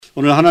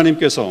오늘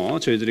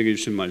하나님께서 저희들에게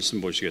주신 말씀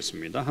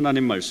보시겠습니다.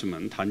 하나님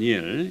말씀은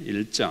다니엘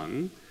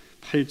 1장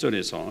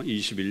 8절에서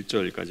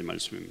 21절까지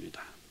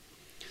말씀입니다.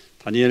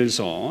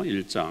 다니엘서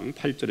 1장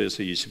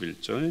 8절에서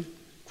 21절,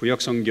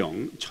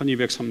 구약성경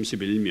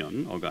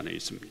 1231면 어간에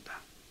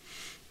있습니다.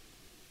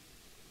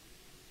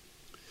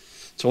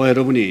 저와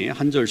여러분이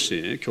한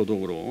절씩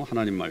교독으로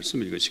하나님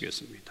말씀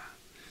읽으시겠습니다.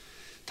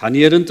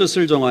 다니엘은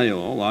뜻을 정하여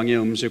왕의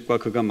음식과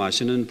그가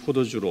마시는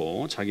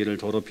포도주로 자기를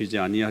더럽히지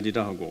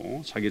아니하리라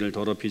하고 자기를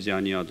더럽히지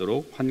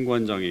아니하도록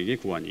환관장에게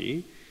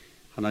구하니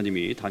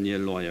하나님이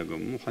다니엘로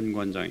하여금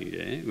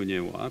환관장에게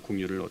은혜와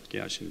긍휼을 얻게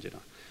하신지라.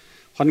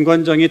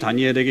 환관장이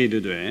다니엘에게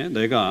이르되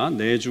내가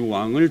내 주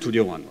왕을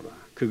두려워하노라.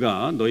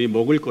 그가 너희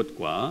먹을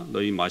것과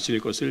너희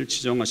마실 것을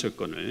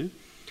지정하셨거늘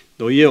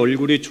너희의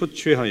얼굴이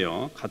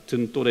초췌하여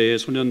같은 또래의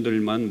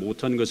소년들만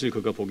못한 것을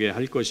그가 보게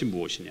할 것이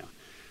무엇이냐.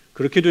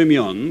 그렇게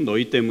되면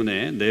너희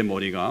때문에 내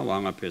머리가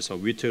왕 앞에서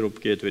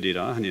위태롭게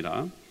되리라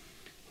하니라.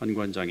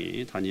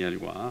 환관장이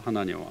다니엘과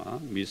하나냐와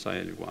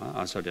미사엘과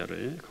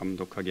아사랴를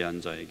감독하게 한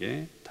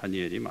자에게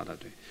다니엘이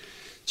말하되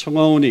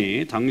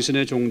청하오니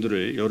당신의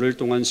종들을 열흘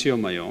동안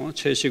시험하여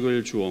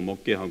채식을 주어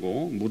먹게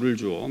하고 물을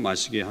주어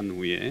마시게 한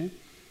후에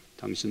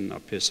당신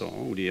앞에서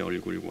우리의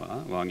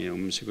얼굴과 왕의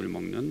음식을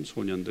먹는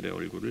소년들의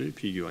얼굴을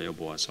비교하여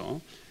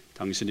보아서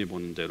당신이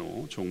보는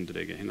대로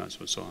종들에게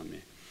행하소서 하며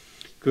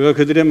그가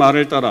그들의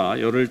말을 따라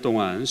열흘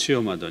동안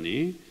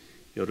시험하더니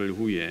열흘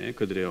후에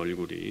그들의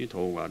얼굴이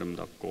더욱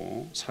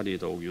아름답고 살이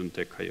더욱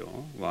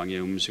윤택하여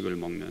왕의 음식을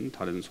먹는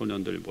다른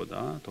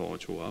소년들보다 더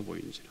좋아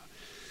보인지라.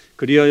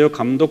 그리하여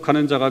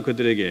감독하는 자가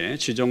그들에게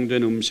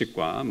지정된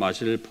음식과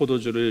마실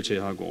포도주를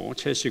제하고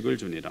채식을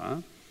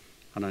주니라.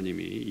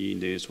 하나님이 이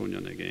네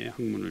소년에게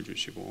학문을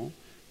주시고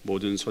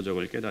모든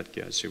서적을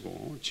깨닫게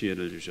하시고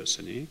지혜를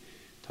주셨으니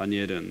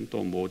다니엘은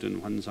또 모든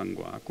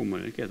환상과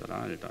꿈을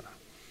깨달아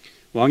알더라.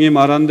 왕이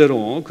말한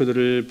대로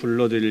그들을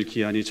불러들일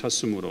기한이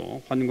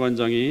찼으므로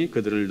환관장이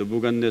그들을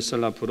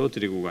느부갓네살 앞으로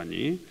데리고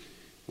가니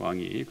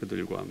왕이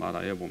그들과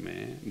말하여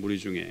보매 무리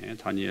중에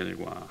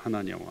다니엘과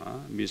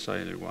하나냐와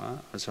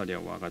미사엘과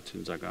아사랴와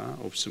같은 자가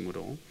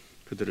없으므로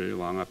그들을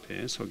왕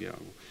앞에 서게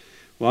하고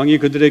왕이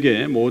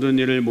그들에게 모든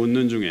일을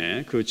묻는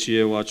중에 그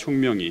지혜와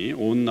총명이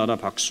온 나라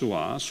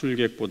박수와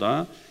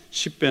술객보다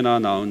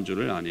 10배나 나은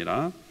줄을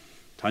아니라.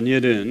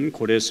 다니엘은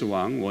고레스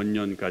왕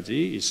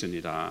원년까지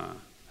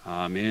있으니라.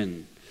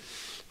 아멘.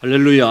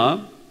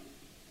 할렐루야.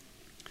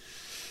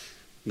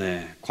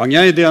 네,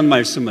 광야에 대한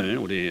말씀을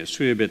우리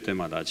수요예배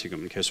때마다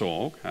지금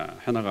계속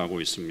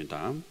해나가고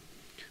있습니다.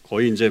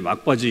 거의 이제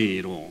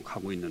막바지로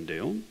가고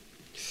있는데요.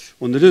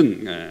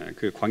 오늘은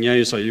그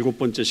광야에서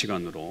 7번째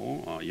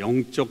시간으로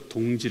영적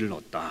동지를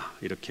얻다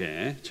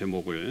이렇게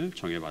제목을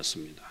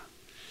정해봤습니다.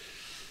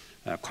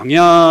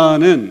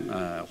 광야는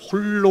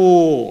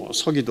홀로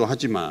서기도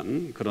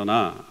하지만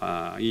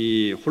그러나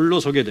이 홀로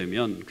서게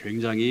되면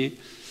굉장히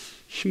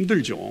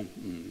힘들죠.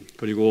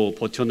 그리고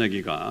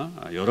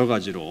버텨내기가 여러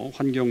가지로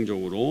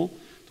환경적으로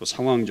또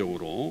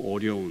상황적으로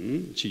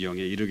어려운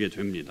지경에 이르게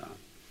됩니다.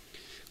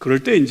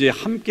 그럴 때 이제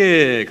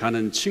함께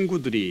가는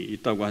친구들이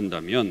있다고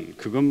한다면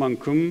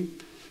그것만큼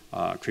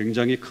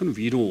굉장히 큰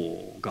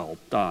위로가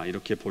없다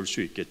이렇게 볼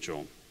수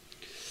있겠죠.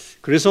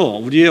 그래서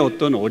우리의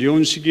어떤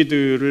어려운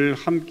시기들을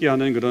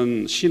함께하는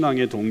그런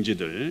신앙의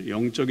동지들,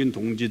 영적인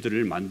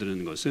동지들을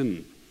만드는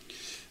것은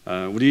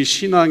우리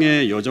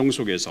신앙의 여정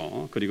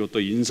속에서 그리고 또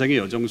인생의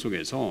여정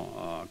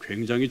속에서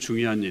굉장히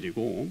중요한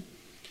일이고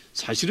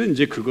사실은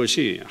이제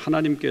그것이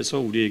하나님께서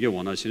우리에게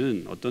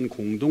원하시는 어떤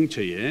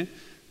공동체의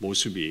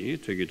모습이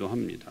되기도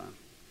합니다.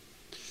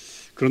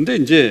 그런데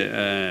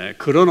이제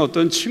그런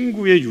어떤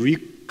친구의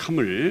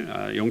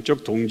유익함을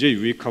영적 동지의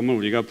유익함을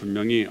우리가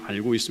분명히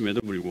알고 있음에도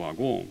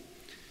불구하고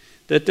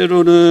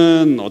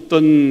때때로는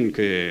어떤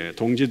그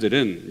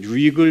동지들은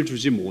유익을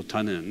주지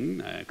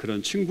못하는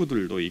그런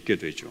친구들도 있게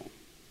되죠.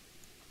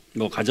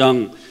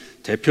 가장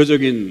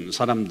대표적인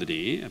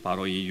사람들이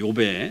바로 이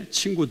욥의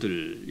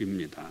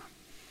친구들입니다.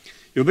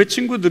 욥의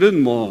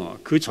친구들은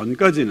그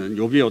전까지는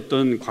욥이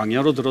어떤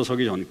광야로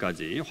들어서기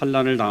전까지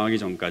환난을 당하기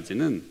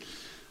전까지는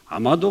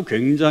아마도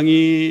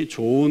굉장히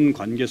좋은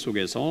관계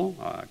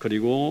속에서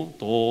그리고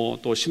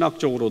또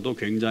신학적으로도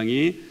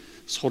굉장히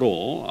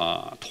서로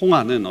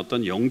통하는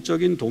어떤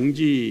영적인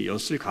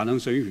동지였을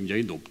가능성이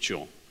굉장히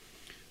높죠.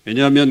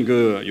 왜냐하면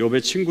그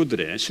욥의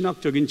친구들의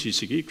신학적인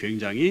지식이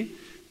굉장히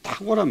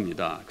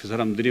탁월합니다. 그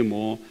사람들이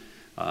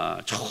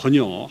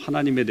전혀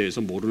하나님에 대해서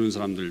모르는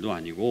사람들도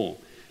아니고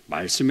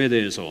말씀에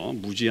대해서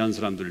무지한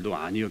사람들도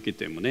아니었기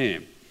때문에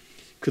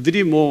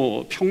그들이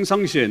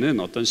평상시에는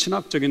어떤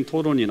신학적인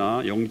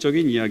토론이나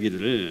영적인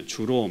이야기들을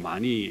주로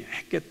많이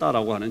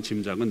했겠다라고 하는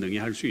짐작은 능히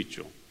할 수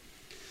있죠.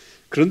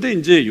 그런데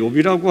이제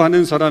욥이라고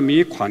하는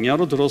사람이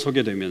광야로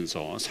들어서게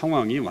되면서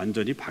상황이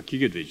완전히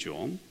바뀌게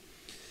되죠.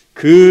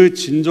 그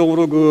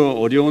진정으로 그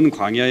어려운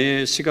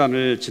광야의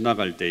시간을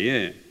지나갈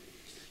때에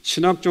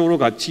신학적으로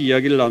같이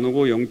이야기를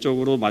나누고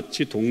영적으로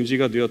마치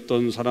동지가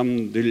되었던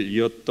사람들이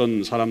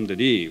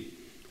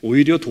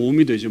오히려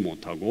도움이 되지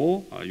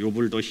못하고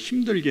욥을 더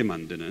힘들게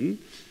만드는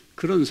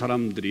그런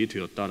사람들이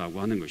되었다라고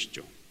하는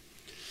것이죠.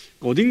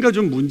 어딘가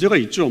좀 문제가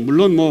있죠.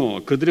 물론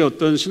뭐 그들의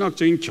어떤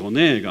신학적인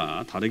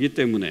견해가 다르기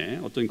때문에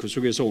어떤 그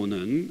속에서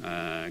오는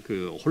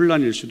그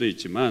혼란일 수도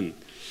있지만,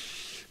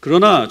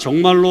 그러나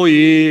정말로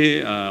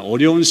이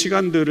어려운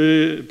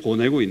시간들을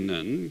보내고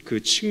있는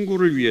그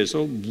친구를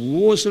위해서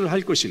무엇을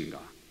할 것인가,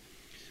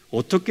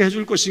 어떻게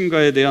해줄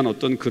것인가에 대한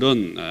어떤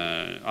그런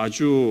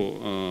아주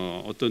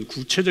어떤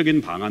구체적인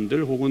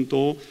방안들 혹은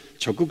또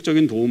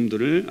적극적인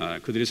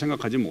도움들을 그들이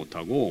생각하지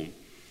못하고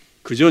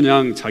그저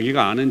그냥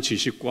자기가 아는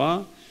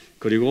지식과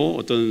그리고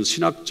어떤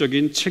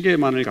신학적인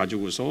체계만을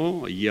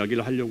가지고서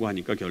이야기를 하려고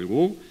하니까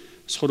결국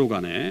서로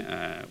간에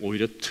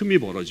오히려 틈이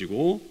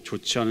벌어지고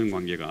좋지 않은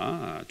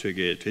관계가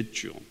되게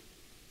됐죠.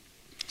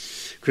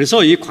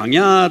 그래서 이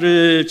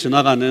광야를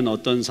지나가는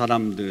어떤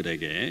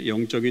사람들에게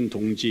영적인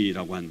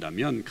동지라고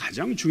한다면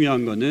가장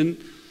중요한 것은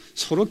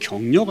서로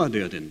격려가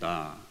되어야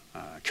된다.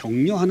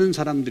 격려하는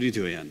사람들이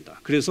되어야 한다.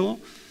 그래서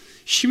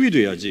힘이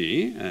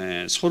돼야지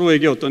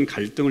서로에게 어떤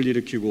갈등을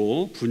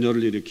일으키고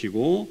분열을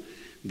일으키고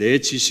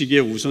내 지식의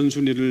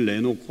우선순위를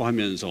내놓고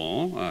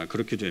하면서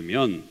그렇게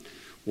되면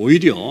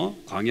오히려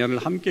광야를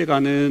함께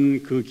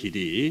가는 그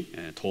길이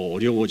더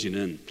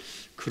어려워지는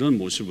그런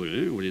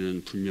모습을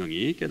우리는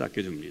분명히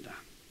깨닫게 됩니다.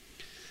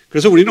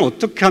 그래서 우리는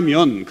어떻게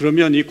하면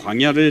그러면 이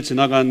광야를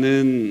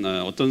지나가는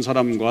어떤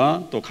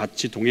사람과 또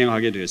같이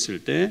동행하게 됐을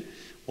때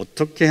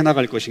어떻게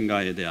해나갈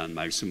것인가에 대한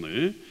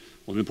말씀을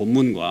오늘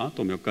본문과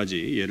또 몇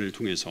가지 예를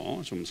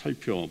통해서 좀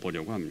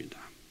살펴보려고 합니다.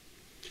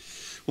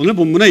 오늘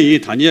본문의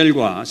이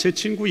다니엘과 세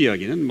친구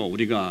이야기는 뭐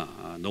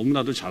우리가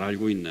너무나도 잘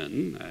알고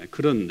있는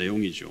그런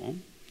내용이죠.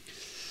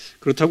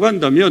 그렇다고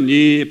한다면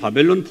이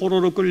바벨론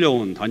포로로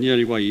끌려온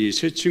다니엘과 이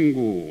세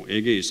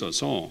친구에게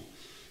있어서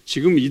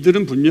지금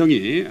이들은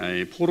분명히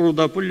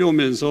포로로다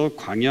끌려오면서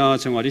광야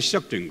생활이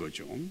시작된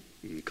거죠.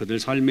 그들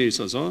삶에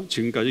있어서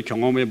지금까지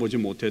경험해 보지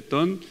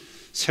못했던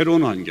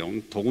새로운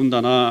환경,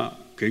 더군다나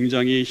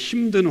굉장히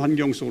힘든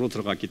환경 속으로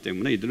들어갔기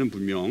때문에 이들은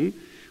분명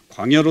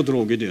광야로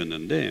들어오게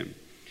되었는데,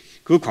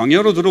 그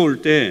광야로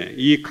들어올 때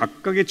이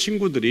각각의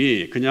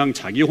친구들이 그냥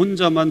자기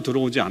혼자만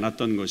들어오지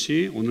않았던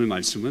것이 오늘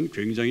말씀은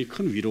굉장히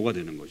큰 위로가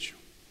되는 거죠.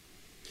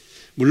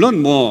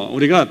 물론 뭐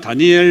우리가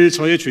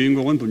다니엘서의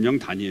주인공은 분명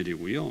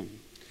다니엘이고요.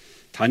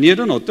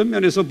 다니엘은 어떤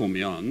면에서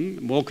보면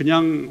뭐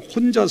그냥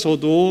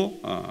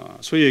혼자서도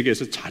소위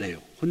얘기해서 잘해요.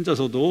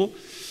 혼자서도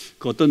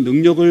그 어떤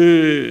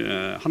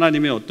능력을,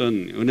 하나님의 어떤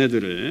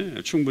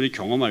은혜들을 충분히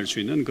경험할 수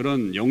있는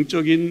그런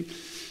영적인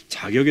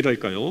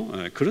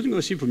자격이랄까요? 그런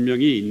것이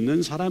분명히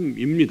있는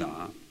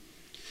사람입니다.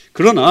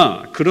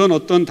 그러나 그런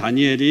어떤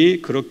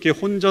다니엘이 그렇게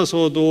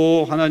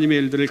혼자서도 하나님의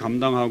일들을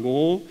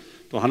감당하고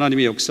또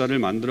하나님의 역사를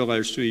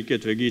만들어갈 수 있게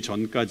되기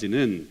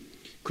전까지는,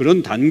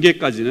 그런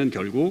단계까지는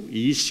결국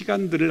이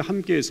시간들을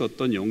함께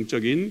했었던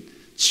영적인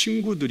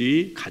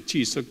친구들이 같이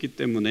있었기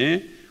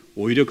때문에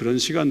오히려 그런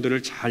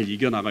시간들을 잘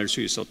이겨나갈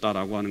수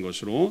있었다라고 하는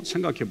것으로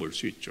생각해 볼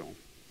수 있죠.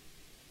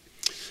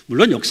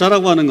 물론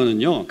역사라고 하는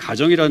거는요,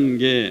 가정이라는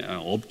게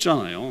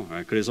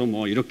없잖아요. 그래서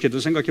뭐 이렇게도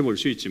생각해 볼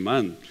수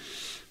있지만,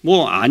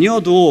 뭐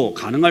아니어도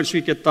가능할 수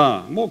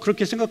있겠다, 뭐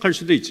그렇게 생각할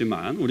수도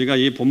있지만, 우리가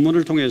이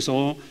본문을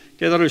통해서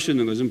깨달을 수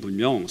있는 것은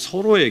분명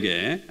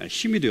서로에게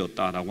힘이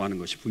되었다라고 하는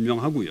것이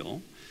분명하고요.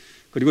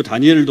 그리고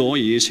다니엘도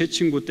이 세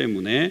친구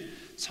때문에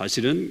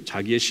사실은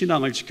자기의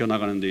신앙을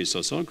지켜나가는 데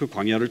있어서, 그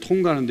광야를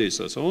통과하는 데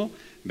있어서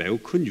매우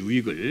큰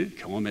유익을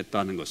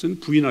경험했다는 것은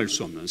부인할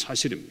수 없는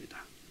사실입니다.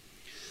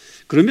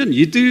 그러면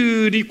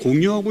이들이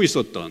공유하고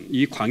있었던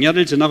이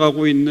광야를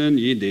지나가고 있는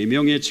이 네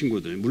명의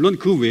친구들, 물론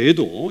그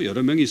외에도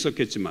여러 명이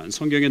있었겠지만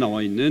성경에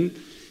나와 있는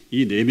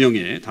이 네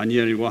명의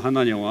다니엘과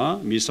하나냐와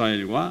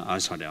미사엘과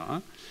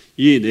아사랴,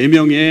 이 네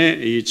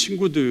명의 이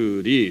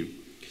친구들이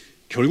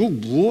결국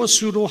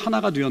무엇으로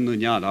하나가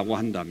되었느냐라고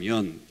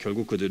한다면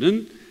결국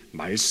그들은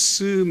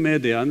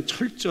말씀에 대한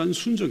철저한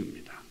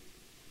순종입니다.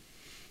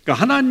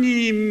 그러니까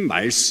하나님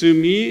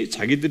말씀이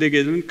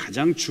자기들에게는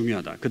가장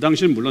중요하다. 그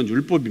당시는 물론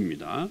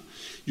율법입니다.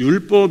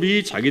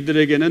 율법이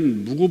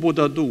자기들에게는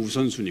누구보다도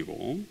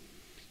우선순위고,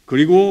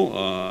 그리고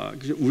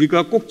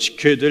우리가 꼭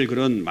지켜야 될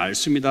그런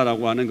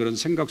말씀이다라고 하는 그런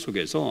생각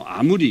속에서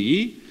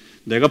아무리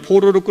내가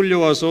포로로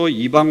끌려와서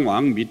이방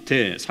왕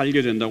밑에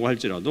살게 된다고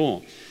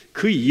할지라도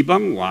그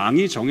이방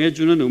왕이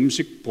정해주는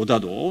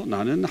음식보다도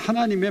나는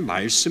하나님의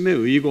말씀에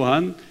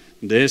의거한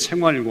내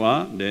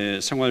생활과 내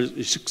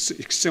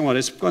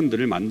식생활의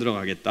습관들을 만들어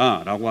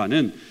가겠다라고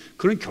하는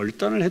그런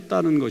결단을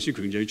했다는 것이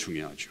굉장히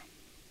중요하죠.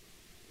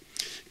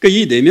 그러니까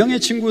이 네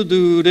명의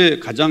친구들의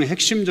가장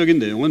핵심적인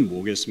내용은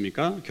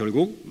뭐겠습니까?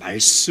 결국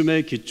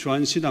말씀에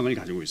기초한 신앙을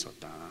가지고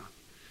있었다.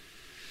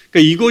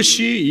 그러니까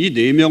이것이 이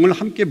네 명을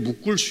함께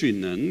묶을 수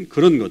있는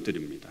그런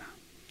것들입니다.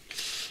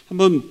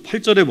 한번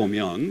 8절에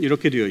보면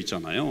이렇게 되어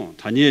있잖아요.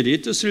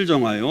 다니엘이 뜻을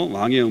정하여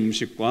왕의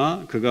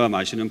음식과 그가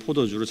마시는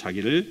포도주로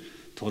자기를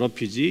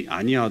더럽히지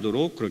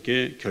아니하도록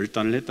그렇게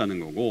결단을 했다는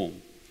거고,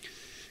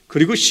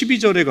 그리고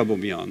 12절에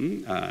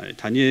가보면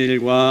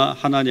다니엘과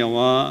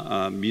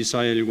하나냐와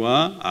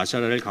미사엘과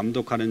아사랴를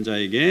감독하는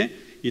자에게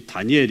이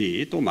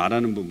다니엘이 또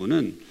말하는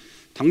부분은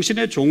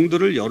당신의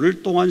종들을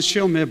열흘 동안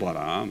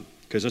시험해봐라.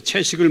 그래서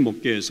채식을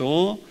먹게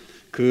해서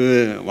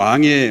그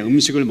왕의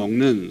음식을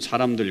먹는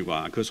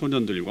사람들과 그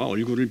소년들과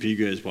얼굴을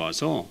비교해서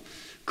보아서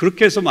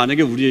그렇게 해서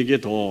만약에 우리에게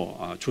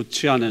더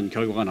좋지 않은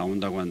결과가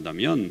나온다고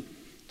한다면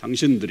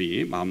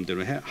당신들이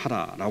마음대로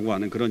하라라고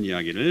하는 그런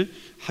이야기를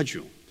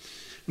하죠.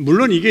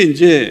 물론 이게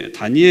이제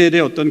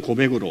다니엘의 어떤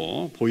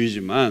고백으로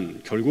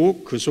보이지만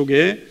결국 그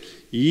속에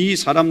이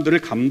사람들을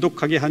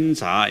감독하게 한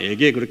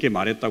자에게 그렇게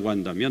말했다고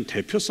한다면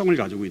대표성을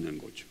가지고 있는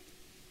거죠.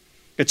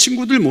 그러니까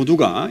친구들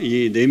모두가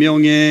이 네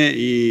명의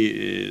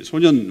이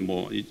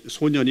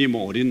소년이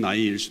어린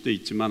나이일 수도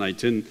있지만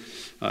하여튼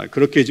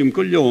그렇게 지금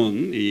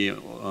끌려온 이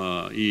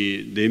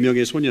네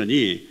명의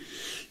소년이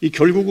이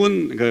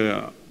결국은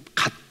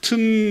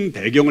같은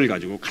배경을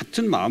가지고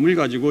같은 마음을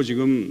가지고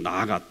지금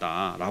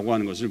나아갔다라고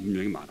하는 것을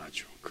분명히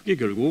말하죠. 그게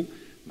결국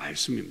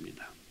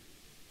말씀입니다.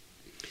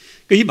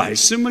 이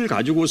말씀을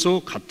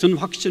가지고서 같은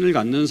확신을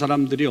갖는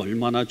사람들이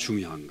얼마나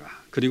중요한가,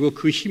 그리고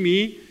그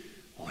힘이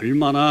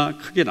얼마나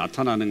크게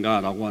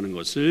나타나는가라고 하는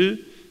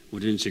것을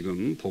우리는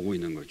지금 보고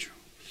있는 거죠.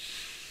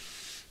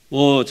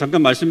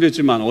 잠깐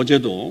말씀드렸지만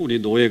어제도 우리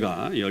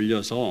노회가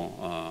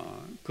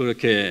열려서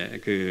그렇게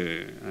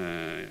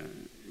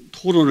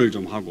토론을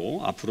좀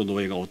하고 앞으로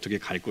노회가 어떻게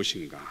갈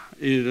것인가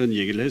이런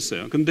얘기를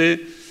했어요. 근데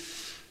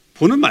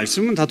보는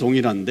말씀은 다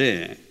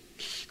동일한데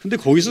근데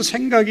거기서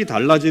생각이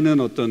달라지는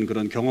어떤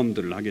그런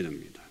경험들을 하게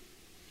됩니다.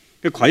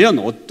 과연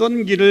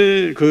어떤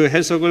길을 그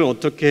해석을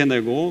어떻게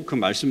해내고 그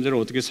말씀대로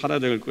어떻게 살아야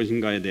될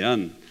것인가에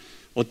대한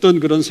어떤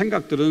그런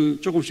생각들은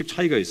조금씩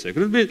차이가 있어요.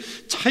 그런데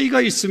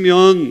차이가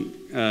있으면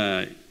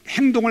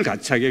행동을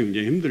같이 하기가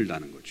굉장히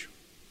힘들다는 거죠.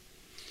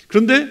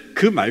 그런데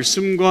그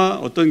말씀과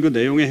어떤 그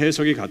내용의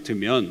해석이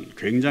같으면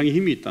굉장히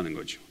힘이 있다는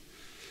거죠.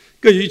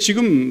 그러니까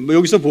지금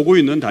여기서 보고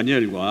있는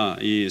다니엘과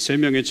이 세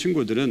명의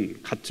친구들은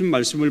같은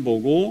말씀을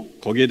보고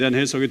거기에 대한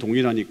해석이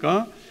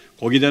동일하니까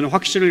거기에 대한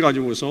확신을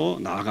가지고서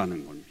나아가는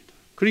겁니다.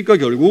 그러니까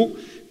결국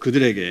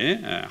그들에게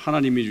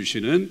하나님이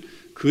주시는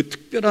그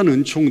특별한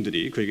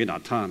은총들이 그에게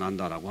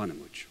나타난다라고 하는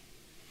거죠.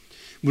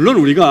 물론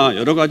우리가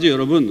여러 가지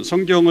여러분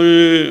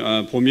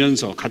성경을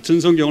보면서 같은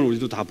성경을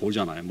우리도 다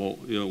보잖아요.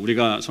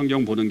 우리가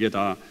성경 보는 게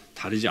다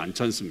다르지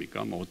않지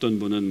않습니까? 어떤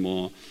분은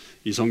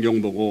이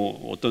성경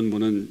보고 어떤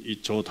분은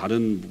저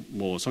다른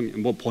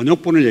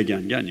번역본을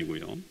얘기한 게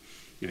아니고요.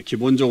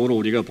 기본적으로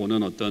우리가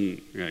보는 어떤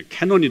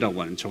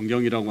캐논이라고 하는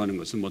정경이라고 하는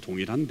것은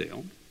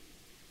동일한데요.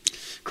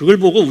 그걸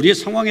보고 우리의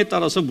상황에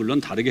따라서 물론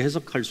다르게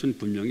해석할 수는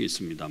분명히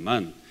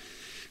있습니다만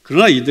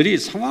그러나 이들이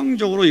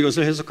상황적으로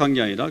이것을 해석한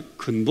게 아니라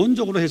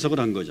근본적으로 해석을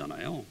한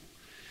거잖아요.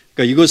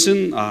 그러니까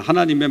이것은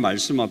하나님의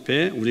말씀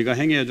앞에 우리가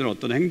행해야 될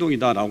어떤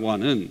행동이다라고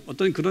하는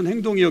어떤 그런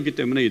행동이었기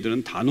때문에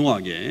이들은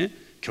단호하게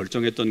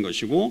결정했던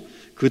것이고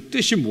그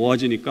뜻이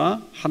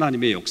모아지니까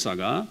하나님의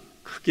역사가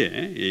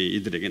크게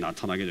이들에게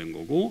나타나게 된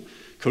거고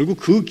결국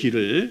그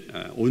길을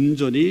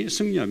온전히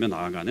승리하며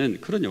나아가는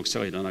그런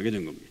역사가 일어나게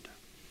된 겁니다.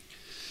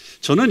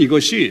 저는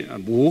이것이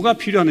뭐가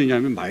필요하느냐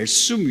하면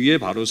말씀 위에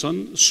바로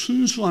선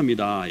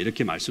순수함이다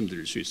이렇게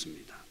말씀드릴 수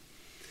있습니다.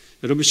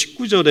 여러분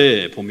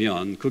 19절에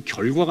보면 그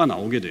결과가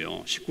나오게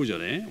돼요.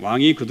 19절에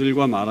왕이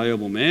그들과 말하여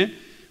보매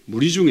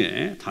무리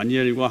중에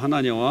다니엘과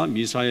하나냐와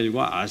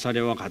미사엘과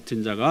아사랴와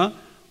같은 자가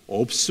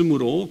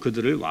없으므로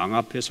그들을 왕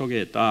앞에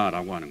서게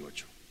했다라고 하는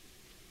거죠.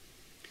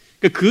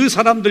 그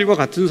사람들과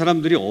같은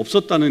사람들이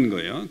없었다는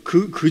거예요.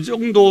 그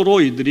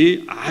정도로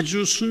이들이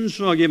아주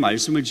순수하게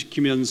말씀을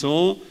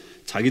지키면서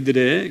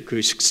자기들의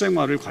그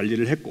식생활을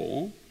관리를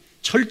했고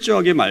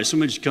철저하게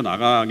말씀을 지켜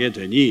나가게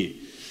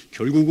되니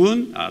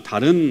결국은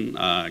다른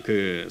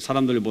그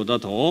사람들보다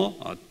더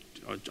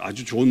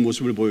아주 좋은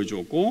모습을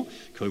보여주었고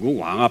결국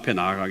왕 앞에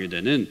나아가게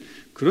되는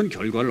그런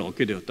결과를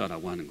얻게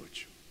되었다라고 하는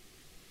거죠.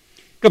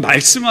 그러니까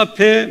말씀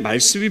앞에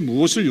말씀이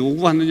무엇을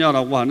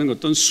요구하느냐라고 하는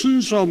어떤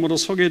순수함으로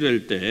서게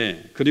될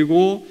때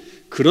그리고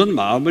그런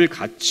마음을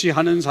같이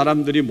하는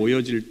사람들이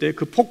모여질 때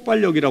그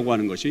폭발력이라고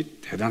하는 것이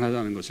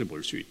대단하다는 것을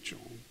볼 수 있죠.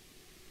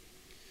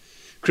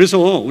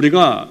 그래서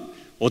우리가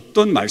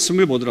어떤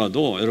말씀을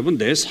보더라도 여러분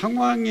내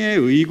상황에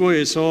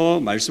의거해서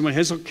말씀을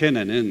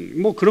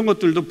해석해내는 그런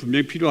것들도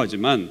분명히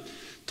필요하지만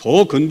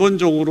더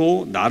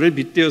근본적으로 나를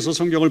빗대어서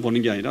성경을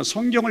보는 게 아니라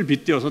성경을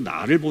빗대어서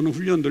나를 보는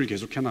훈련들을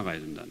계속해 나가야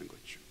된다는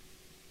거죠.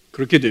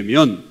 그렇게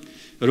되면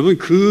여러분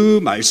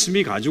그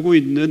말씀이 가지고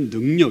있는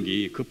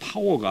능력이 그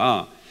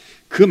파워가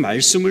그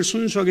말씀을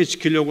순수하게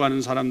지키려고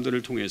하는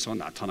사람들을 통해서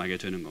나타나게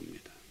되는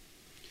겁니다.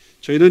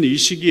 저희는 이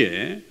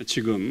시기에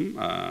지금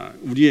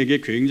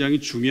우리에게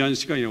굉장히 중요한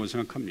시간이라고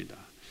생각합니다.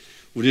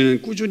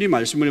 우리는 꾸준히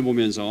말씀을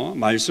보면서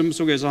말씀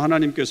속에서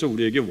하나님께서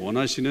우리에게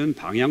원하시는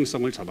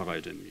방향성을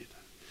잡아가야 됩니다.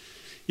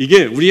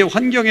 이게 우리의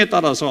환경에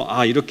따라서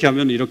이렇게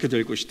하면 이렇게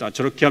될 것이다,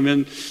 저렇게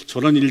하면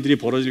저런 일들이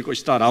벌어질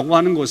것이다 라고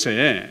하는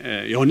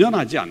것에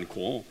연연하지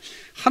않고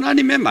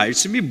하나님의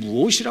말씀이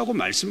무엇이라고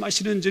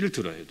말씀하시는지를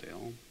들어야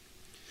돼요.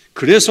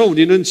 그래서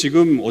우리는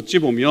지금 어찌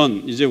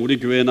보면 이제 우리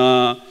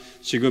교회나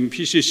지금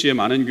PCC의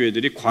많은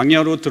교회들이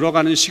광야로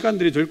들어가는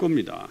시간들이 될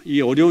겁니다.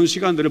 이 어려운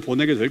시간들을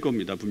보내게 될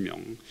겁니다,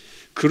 분명.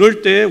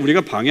 그럴 때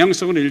우리가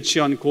방향성을 잃지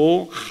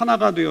않고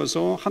하나가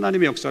되어서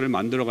하나님의 역사를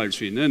만들어갈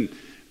수 있는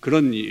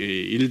그런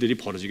일들이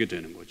벌어지게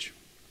되는 거죠.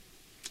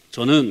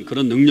 저는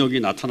그런 능력이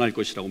나타날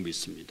것이라고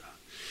믿습니다.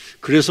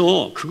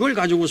 그래서 그걸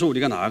가지고서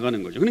우리가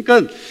나아가는 거죠.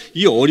 그러니까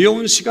이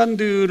어려운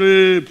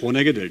시간들을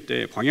보내게 될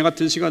때, 광야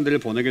같은 시간들을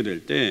보내게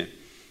될 때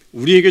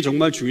우리에게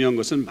정말 중요한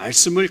것은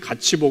말씀을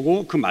같이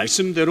보고 그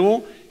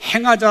말씀대로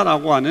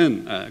행하자라고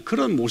하는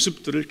그런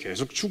모습들을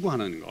계속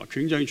추구하는 거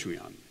굉장히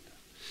중요합니다.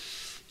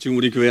 지금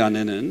우리 교회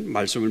안에는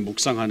말씀을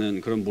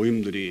묵상하는 그런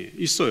모임들이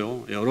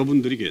있어요.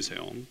 여러분들이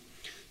계세요.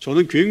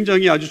 저는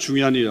굉장히 아주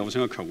중요한 일이라고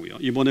생각하고요.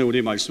 이번에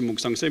우리 말씀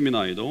묵상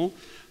세미나에도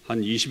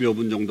한 20여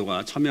분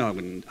정도가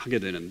참여하게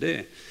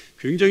되는데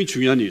굉장히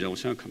중요한 일이라고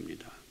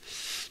생각합니다.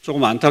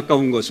 조금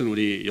안타까운 것은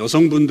우리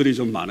여성분들이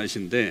좀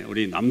많으신데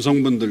우리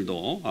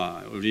남성분들도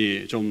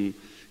우리 좀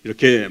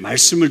이렇게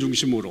말씀을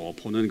중심으로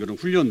보는 그런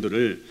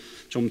훈련들을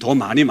좀 더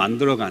많이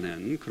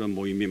만들어가는 그런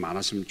모임이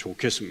많았으면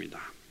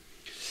좋겠습니다.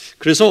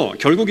 그래서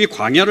결국 이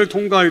광야를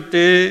통과할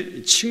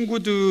때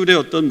친구들의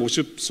어떤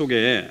모습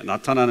속에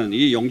나타나는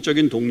이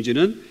영적인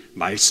동지는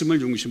말씀을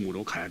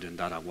중심으로 가야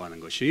된다라고 하는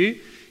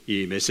것이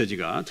이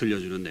메시지가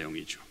들려주는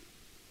내용이죠.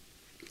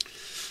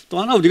 또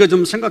하나 우리가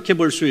좀 생각해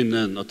볼 수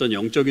있는 어떤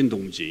영적인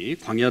동지,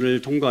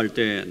 광야를 통과할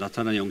때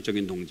나타나는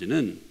영적인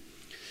동지는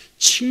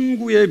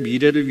친구의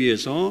미래를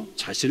위해서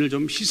자신을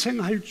좀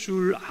희생할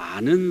줄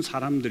아는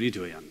사람들이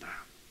되어야 한다.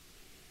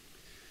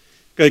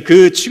 그러니까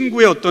그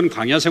친구의 어떤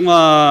광야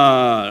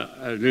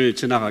생활을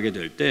지나가게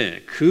될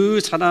때 그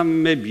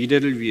사람의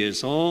미래를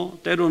위해서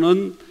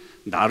때로는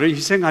나를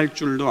희생할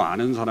줄도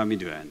아는 사람이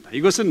되어야 한다.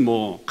 이것은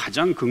뭐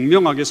가장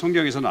극명하게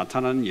성경에서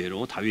나타나는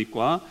예로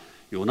다윗과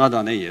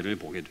요나단의 예를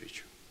보게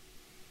되죠.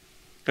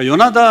 그러니까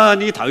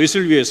요나단이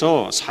다윗을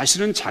위해서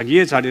사실은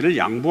자기의 자리를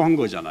양보한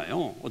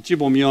거잖아요. 어찌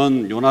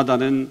보면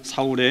요나단은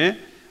사울의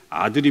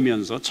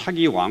아들이면서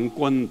차기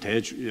왕권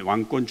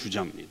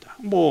주자입니다.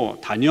 뭐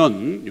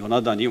단연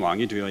요나단이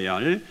왕이 되어야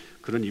할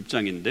그런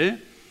입장인데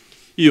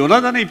이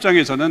요나단의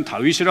입장에서는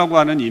다윗이라고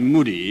하는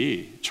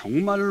인물이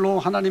정말로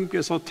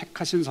하나님께서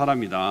택하신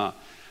사람이다.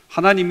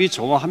 하나님이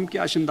저와 함께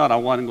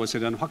하신다라고 하는 것에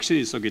대한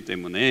확신이 있었기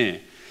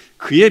때문에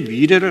그의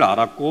미래를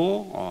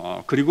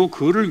알았고 그리고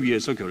그를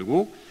위해서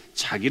결국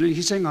자기를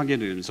희생하게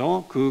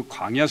되면서 그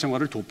광야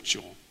생활을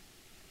돕죠.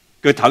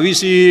 그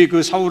다윗이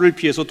그 사울을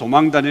피해서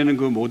도망다니는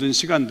그 모든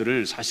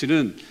시간들을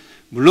사실은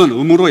물론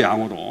음으로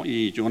양으로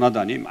이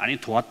요나단이 많이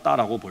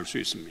도왔다라고 볼 수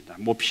있습니다.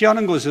 뭐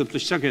피하는 것에서부터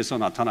시작해서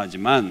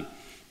나타나지만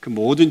그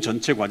모든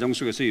전체 과정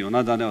속에서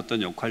요나단의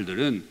어떤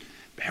역할들은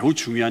매우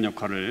중요한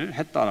역할을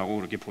했다라고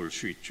그렇게 볼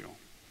수 있죠.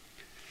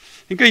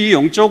 그러니까 이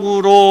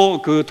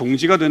영적으로 그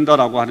동지가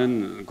된다라고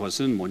하는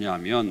것은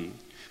뭐냐면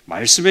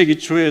말씀의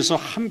기초에서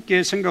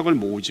함께 생각을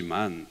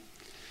모으지만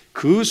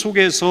그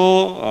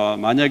속에서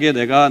만약에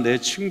내가 내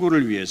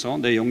친구를 위해서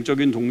내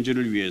영적인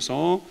동지를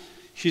위해서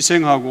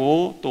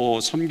희생하고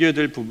또 섬겨야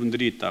될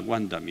부분들이 있다고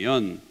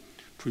한다면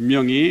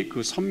분명히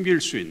그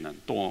섬길 수 있는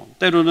또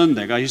때로는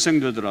내가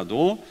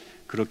희생되더라도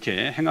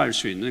그렇게 행할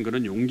수 있는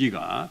그런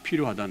용기가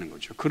필요하다는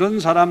거죠. 그런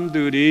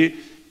사람들이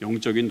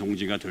영적인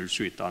동지가 될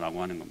수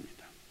있다라고 하는 겁니다.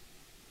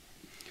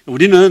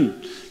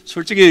 우리는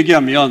솔직히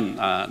얘기하면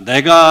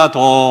내가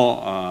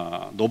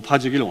더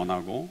높아지길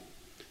원하고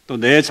또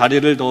내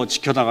자리를 더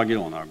지켜나가길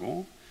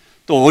원하고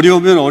또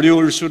어려우면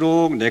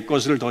어려울수록 내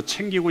것을 더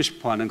챙기고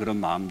싶어하는 그런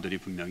마음들이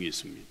분명히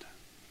있습니다.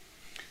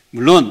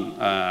 물론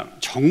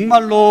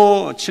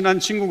정말로 친한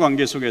친구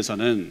관계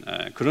속에서는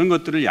그런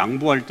것들을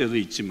양보할 때도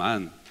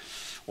있지만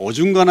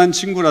어중간한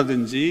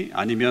친구라든지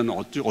아니면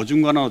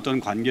어중간한 어떤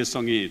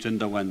관계성이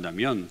된다고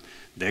한다면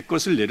내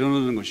것을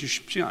내려놓는 것이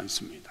쉽지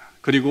않습니다.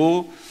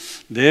 그리고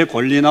내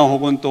권리나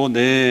혹은 또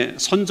내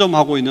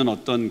선점하고 있는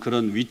어떤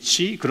그런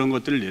위치 그런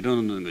것들을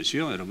내려놓는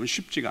것이요 여러분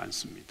쉽지가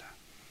않습니다.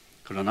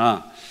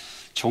 그러나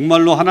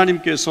정말로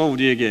하나님께서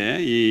우리에게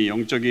이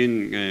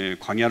영적인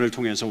광야를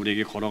통해서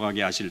우리에게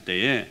걸어가게 하실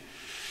때에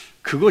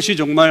그것이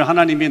정말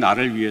하나님이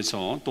나를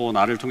위해서 또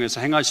나를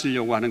통해서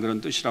행하시려고 하는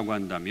그런 뜻이라고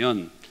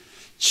한다면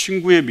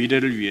친구의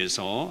미래를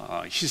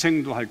위해서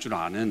희생도 할 줄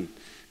아는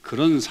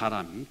그런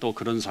사람 또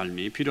그런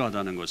삶이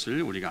필요하다는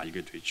것을 우리가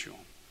알게 되죠.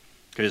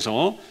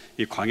 그래서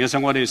이 광야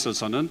생활에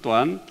있어서는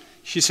또한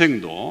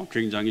희생도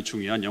굉장히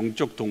중요한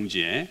영적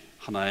동지의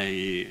하나의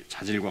이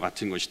자질과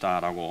같은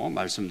것이다라고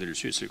말씀드릴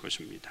수 있을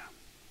것입니다.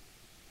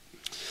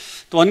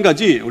 또 한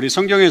가지 우리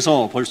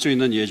성경에서 볼 수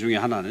있는 예 중에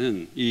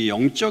하나는 이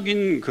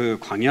영적인 그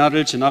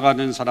광야를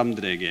지나가는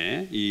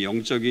사람들에게 이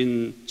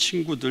영적인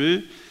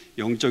친구들,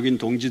 영적인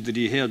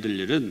동지들이 해야 될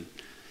일은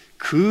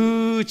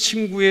그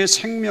친구의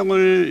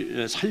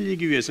생명을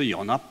살리기 위해서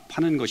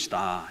연합하는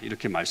것이다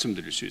이렇게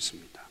말씀드릴 수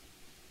있습니다.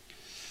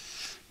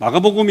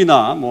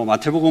 마가복음이나 뭐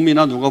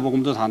마태복음이나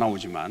누가복음도 다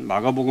나오지만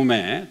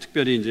마가복음에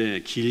특별히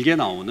이제 길게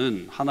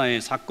나오는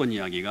하나의 사건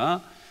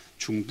이야기가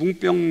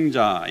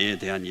중풍병자에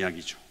대한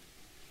이야기죠.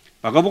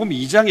 마가복음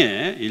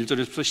 2장에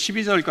 1절에서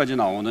 12절까지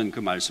나오는 그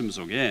말씀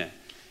속에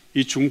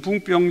이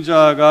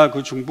중풍병자가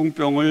그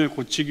중풍병을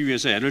고치기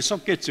위해서 애를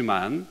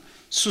썼겠지만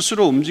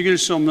스스로 움직일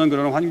수 없는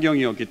그런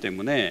환경이었기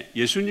때문에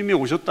예수님이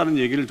오셨다는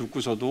얘기를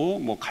듣고서도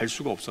뭐 갈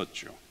수가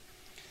없었죠.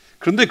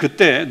 그런데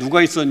그때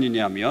누가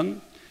있었느냐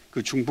하면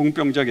그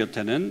중풍병자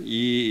곁에는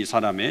이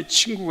사람의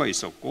친구가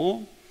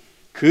있었고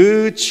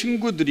그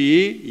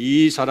친구들이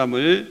이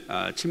사람을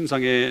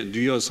침상에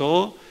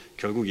뉘어서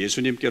결국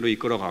예수님께로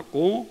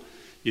이끌어갔고,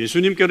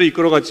 예수님께로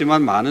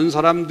이끌어갔지만 많은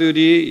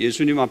사람들이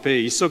예수님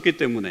앞에 있었기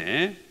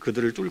때문에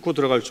그들을 뚫고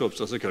들어갈 수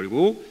없어서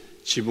결국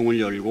지붕을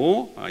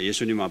열고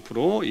예수님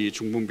앞으로 이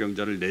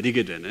중풍병자를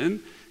내리게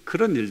되는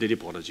그런 일들이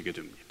벌어지게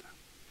됩니다.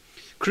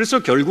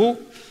 그래서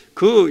결국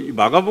그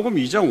마가복음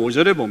 2장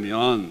 5절에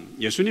보면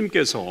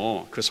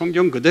예수님께서 그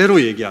성경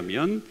그대로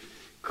얘기하면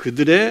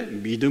그들의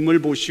믿음을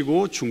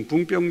보시고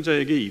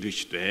중풍병자에게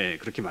이르시되,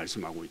 그렇게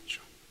말씀하고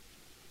있죠.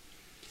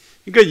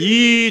 그러니까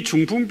이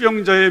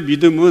중풍병자의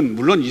믿음은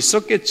물론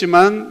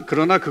있었겠지만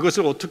그러나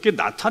그것을 어떻게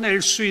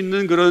나타낼 수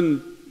있는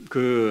그런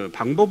그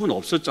방법은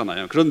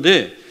없었잖아요.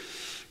 그런데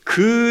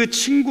그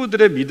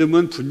친구들의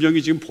믿음은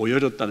분명히 지금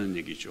보여졌다는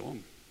얘기죠.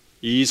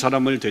 이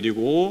사람을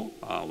데리고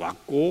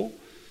왔고,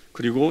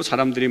 그리고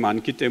사람들이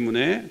많기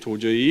때문에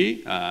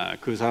도저히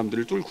그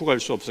사람들을 뚫고 갈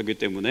수 없었기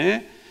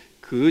때문에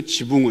그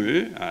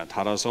지붕을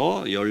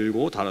달아서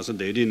열고 달아서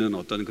내리는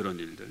어떤 그런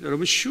일들,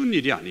 여러분 쉬운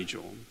일이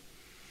아니죠.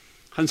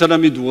 한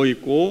사람이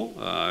누워있고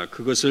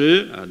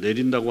그것을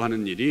내린다고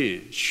하는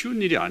일이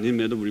쉬운 일이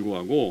아님에도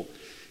불구하고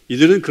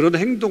이들은 그런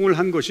행동을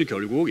한 것이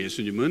결국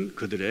예수님은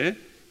그들의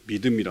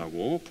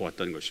믿음이라고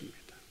보았다는 것입니다.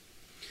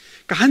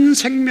 그러니까 한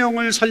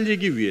생명을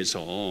살리기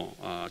위해서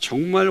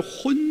정말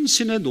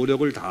혼신의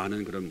노력을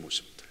다하는 그런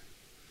모습들,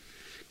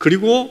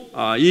 그리고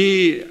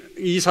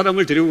이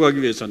사람을 데리고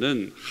가기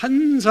위해서는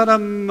한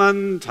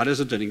사람만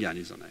잘해서 되는 게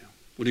아니잖아요.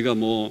 우리가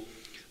뭐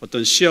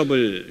어떤 시합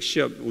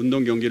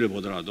운동 경기를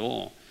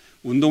보더라도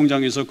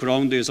운동장에서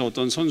그라운드에서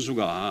어떤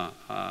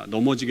선수가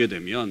넘어지게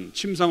되면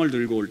침상을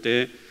들고 올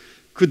때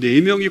그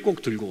 4명이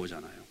꼭 들고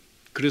오잖아요.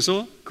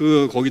 그래서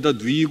거기다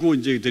누이고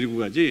이제 데리고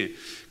가지,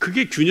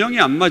 그게 균형이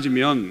안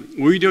맞으면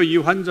오히려 이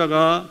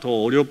환자가 더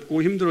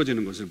어렵고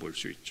힘들어지는 것을 볼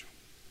수 있죠.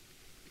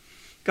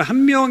 그러니까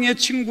한 명의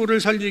친구를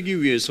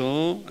살리기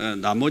위해서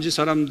나머지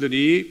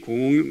사람들이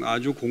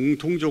아주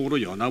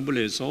공통적으로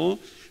연합을 해서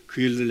그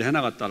일을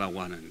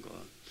해나갔다라고 하는 것,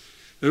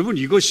 여러분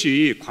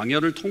이것이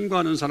광야를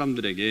통과하는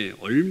사람들에게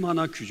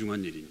얼마나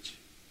귀중한 일인지.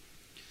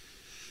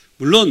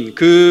 물론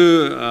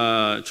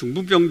그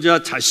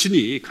중풍병자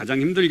자신이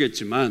가장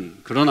힘들겠지만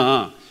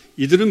그러나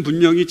이들은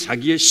분명히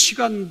자기의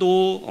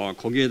시간도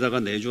거기에다가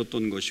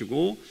내줬던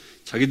것이고,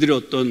 자기들의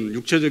어떤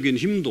육체적인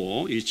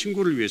힘도 이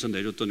친구를 위해서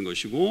내줬던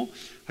것이고,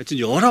 하여튼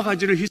여러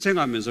가지를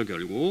희생하면서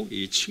결국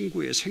이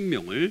친구의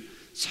생명을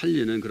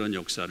살리는 그런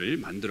역사를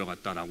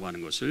만들어갔다라고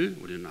하는 것을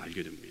우리는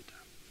알게 됩니다.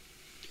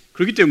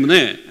 그렇기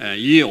때문에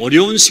이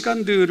어려운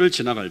시간들을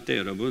지나갈 때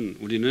여러분,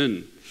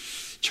 우리는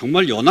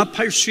정말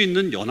연합할 수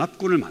있는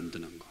연합군을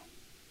만드는 것,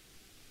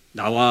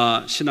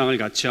 나와 신앙을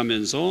같이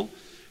하면서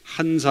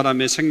한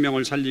사람의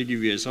생명을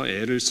살리기 위해서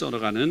애를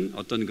썰어가는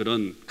어떤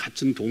그런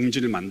같은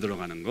동지를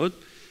만들어가는 것,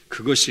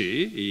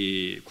 그것이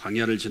이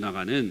광야를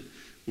지나가는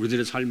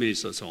우리들의 삶에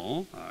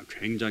있어서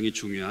굉장히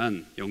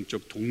중요한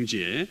영적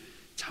동지의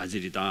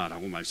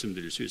자질이다라고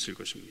말씀드릴 수 있을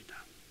것입니다.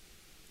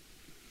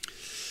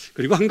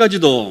 그리고 한 가지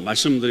더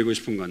말씀드리고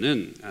싶은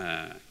것은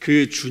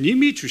그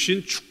주님이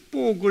주신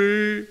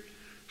축복을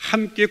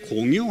함께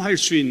공유할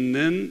수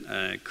있는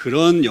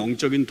그런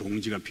영적인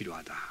동지가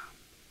필요하다.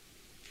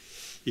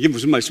 이게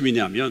무슨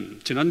말씀이냐면,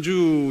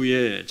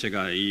 지난주에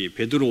제가 이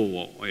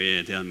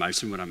베드로에 대한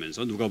말씀을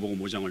하면서 누가복음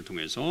 5장을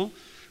통해서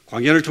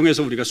광야를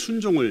통해서 우리가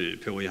순종을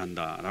배워야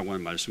한다라고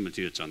하는 말씀을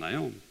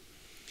드렸잖아요.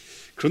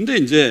 그런데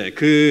이제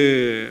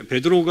그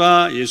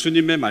베드로가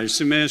예수님의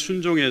말씀에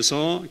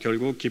순종해서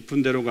결국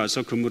깊은 데로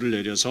가서 그물을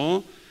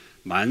내려서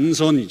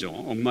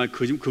만선이죠. 정말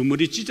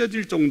그물이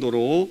찢어질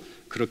정도로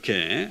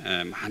그렇게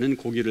많은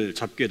고기를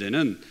잡게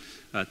되는,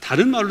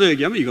 다른 말로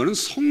얘기하면 이거는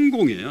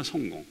성공이에요.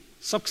 성공.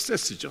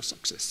 석세스죠.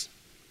 석세스.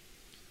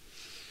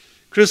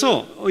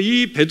 그래서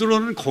이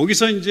베드로는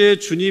거기서 이제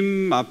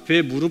주님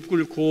앞에 무릎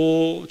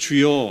꿇고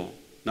주여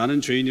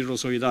나는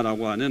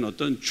죄인으로서이다라고 하는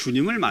어떤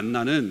주님을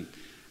만나는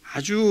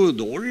아주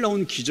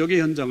놀라운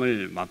기적의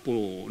현장을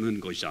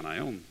맛보는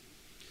것이잖아요.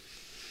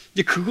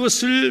 이제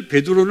그것을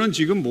베드로는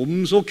지금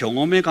몸소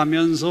경험해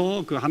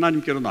가면서 그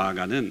하나님께로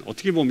나아가는,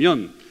 어떻게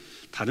보면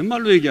다른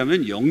말로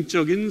얘기하면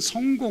영적인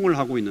성공을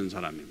하고 있는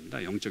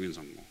사람입니다. 영적인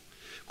성공.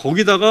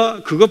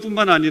 거기다가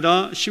그것뿐만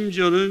아니라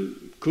심지어는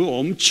그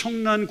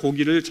엄청난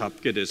고기를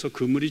잡게 돼서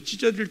그물이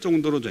찢어질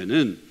정도로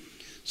되는,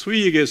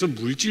 소위 얘기해서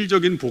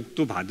물질적인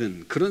복도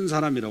받은 그런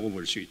사람이라고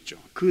볼 수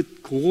있죠.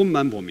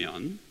 그것만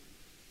보면.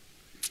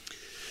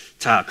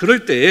 자,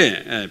 그럴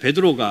때에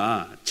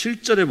베드로가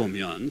 7절에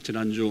보면,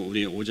 지난주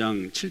우리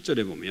 5장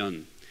 7절에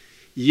보면,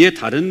 이에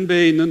다른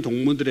배에 있는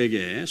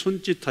동무들에게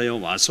손짓하여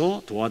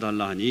와서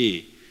도와달라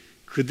하니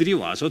그들이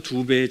와서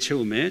 2배의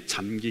채움에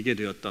잠기게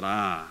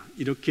되었더라,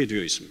 이렇게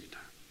되어 있습니다.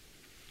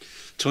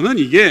 저는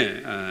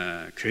이게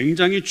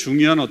굉장히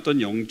중요한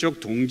어떤 영적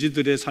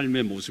동지들의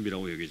삶의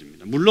모습이라고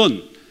여겨집니다.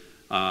 물론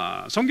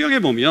성경에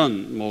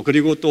보면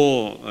그리고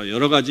또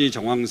여러 가지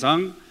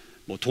정황상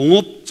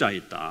동업자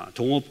있다,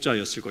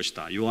 동업자였을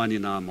것이다,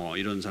 요한이나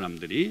이런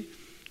사람들이,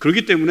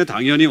 그렇기 때문에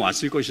당연히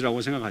왔을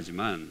것이라고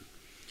생각하지만,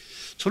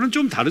 저는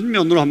좀 다른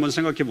면으로 한번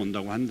생각해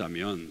본다고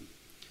한다면,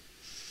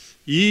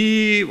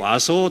 이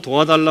와서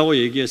도와달라고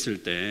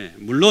얘기했을 때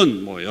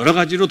물론 뭐 여러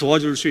가지로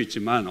도와줄 수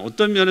있지만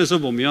어떤 면에서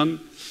보면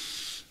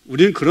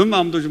우리는 그런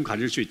마음도 좀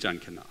가질 수 있지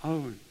않겠나.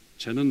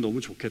 쟤는 너무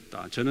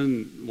좋겠다.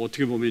 쟤는 뭐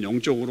어떻게 보면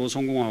영적으로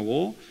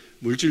성공하고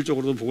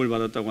물질적으로도 복을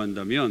받았다고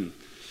한다면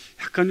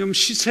약간 좀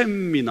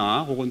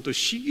시샘이나 혹은 또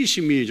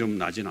시기심이 좀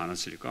나진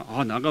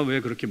않았을까? 나가 왜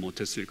그렇게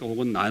못했을까?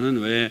 혹은 나는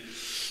왜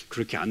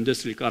그렇게 안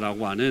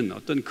됐을까라고 하는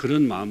어떤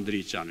그런 마음들이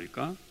있지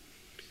않을까?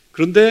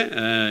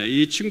 그런데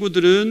이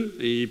친구들은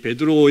이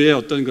베드로의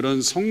어떤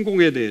그런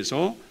성공에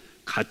대해서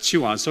같이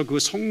와서 그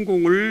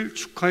성공을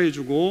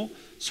축하해주고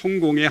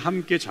성공에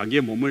함께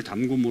자기의 몸을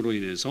담금으로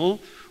인해서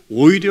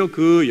오히려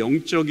그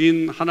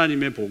영적인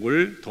하나님의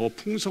복을 더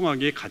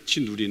풍성하게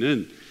같이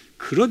누리는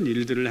그런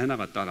일들을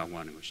해나갔다라고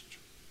하는 것이죠.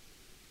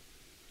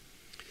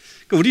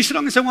 그러니까 우리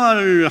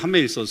신앙생활함에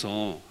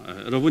있어서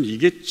여러분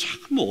이게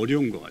참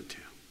어려운 것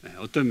같아요.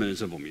 어떤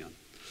면에서 보면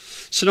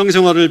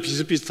신앙생활을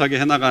비슷비슷하게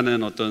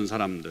해나가는 어떤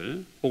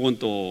사람들 혹은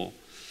또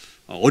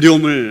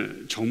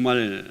어려움을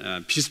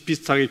정말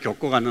비슷비슷하게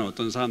겪어가는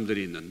어떤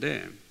사람들이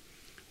있는데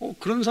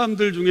그런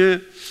사람들 중에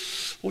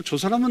저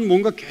사람은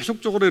뭔가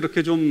계속적으로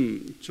이렇게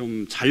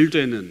좀 잘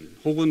되는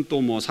혹은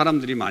또 뭐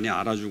사람들이 많이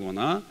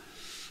알아주거나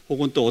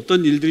혹은 또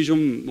어떤 일들이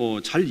좀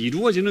뭐 잘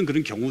이루어지는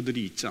그런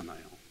경우들이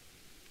있잖아요.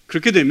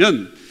 그렇게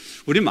되면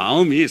우리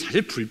마음이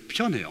사실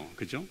불편해요.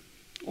 그죠?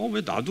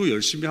 왜 나도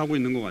열심히 하고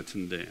있는 것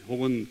같은데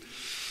혹은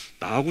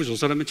나하고 저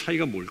사람의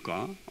차이가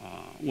뭘까?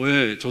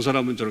 왜 저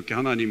사람은 저렇게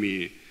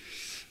하나님이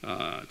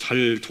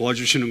잘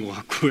도와주시는 것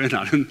같고 왜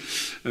나는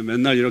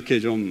맨날 이렇게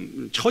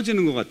좀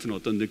처지는 것 같은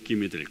어떤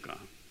느낌이 들까?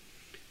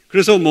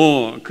 그래서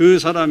뭐 그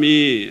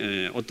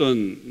사람이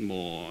어떤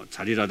뭐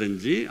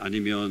자리라든지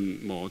아니면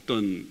뭐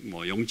어떤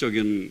뭐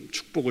영적인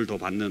축복을 더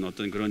받는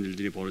어떤 그런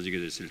일들이 벌어지게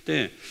됐을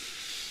때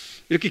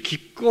이렇게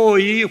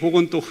기꺼이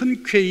혹은 또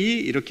흔쾌히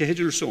이렇게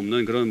해줄 수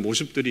없는 그런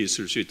모습들이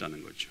있을 수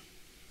있다는 거죠.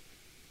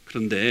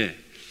 그런데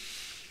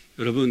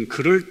여러분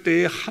그럴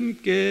때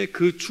함께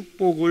그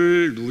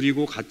축복을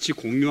누리고 같이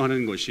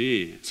공유하는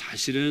것이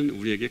사실은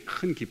우리에게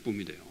큰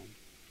기쁨이 돼요.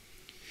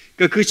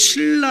 그러니까 그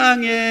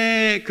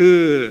신랑의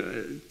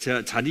그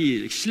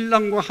자리,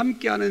 신랑과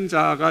함께하는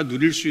자가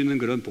누릴 수 있는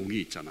그런 복이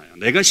있잖아요.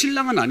 내가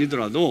신랑은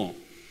아니더라도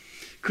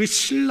그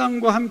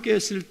신랑과 함께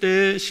했을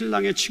때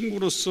신랑의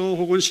친구로서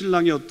혹은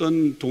신랑의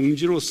어떤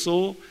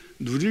동지로서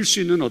누릴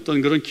수 있는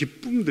어떤 그런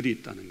기쁨들이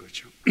있다는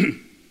거죠.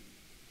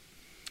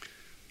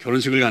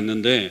 결혼식을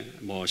갔는데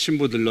뭐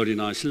신부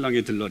들러리나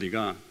신랑의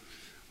들러리가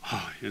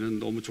얘는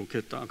너무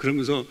좋겠다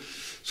그러면서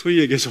소위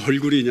얘기해서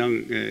얼굴이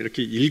그냥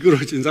이렇게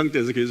일그러진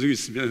상태에서 계속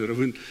있으면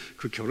여러분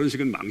그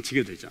결혼식은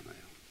망치게 되잖아요.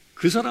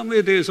 그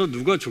사람에 대해서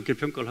누가 좋게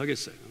평가를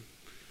하겠어요.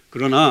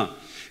 그러나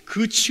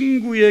그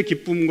친구의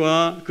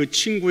기쁨과 그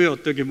친구의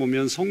어떻게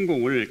보면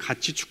성공을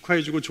같이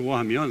축하해주고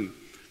좋아하면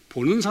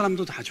보는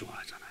사람도 다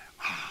좋아하잖아요.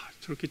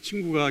 저렇게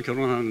친구가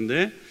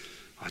결혼하는데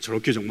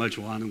저렇게 정말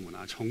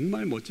좋아하는구나.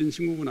 정말 멋진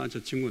친구구나.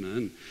 저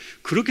친구는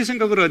그렇게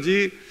생각을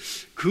하지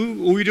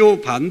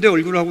오히려 반대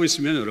얼굴을 하고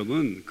있으면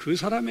여러분 그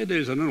사람에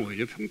대해서는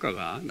오히려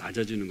평가가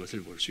낮아지는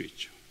것을 볼 수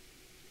있죠.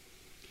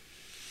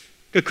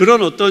 그러니까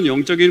그런 어떤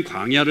영적인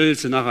광야를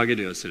지나가게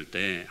되었을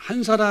때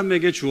한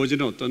사람에게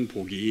주어지는 어떤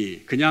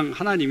복이 그냥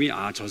하나님이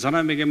저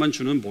사람에게만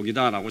주는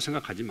복이다라고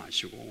생각하지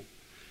마시고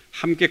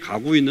함께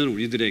가고 있는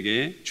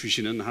우리들에게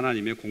주시는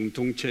하나님의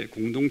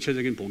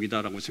공동체적인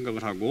복이다라고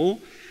생각을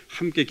하고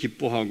함께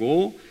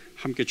기뻐하고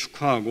함께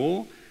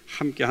축하하고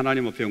함께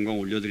하나님 앞에 영광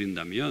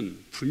올려드린다면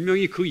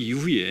분명히 그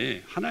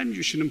이후에 하나님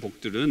주시는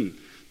복들은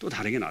또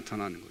다르게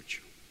나타나는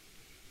거죠.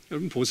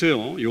 여러분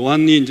보세요.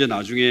 요한이 이제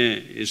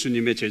나중에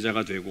예수님의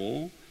제자가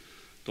되고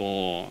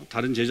또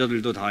다른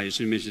제자들도 다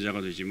예수님의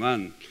제자가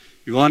되지만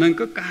요한은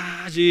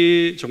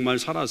끝까지 정말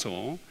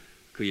살아서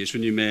그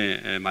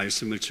예수님의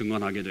말씀을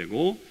증언하게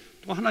되고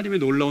또 하나님의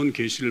놀라운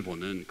계시를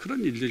보는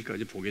그런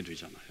일들까지 보게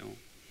되잖아요.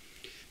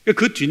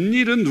 그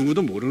뒷일은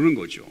누구도 모르는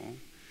거죠.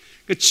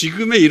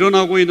 지금에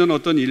일어나고 있는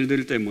어떤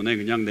일들 때문에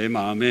그냥 내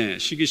마음에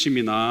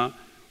시기심이나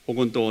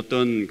혹은 또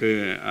어떤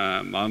그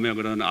마음의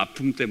그런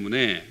아픔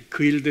때문에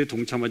그 일들에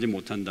동참하지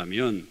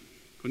못한다면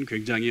그건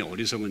굉장히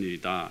어리석은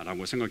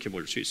일이다라고 생각해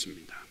볼 수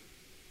있습니다.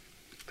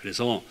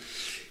 그래서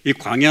이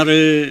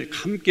광야를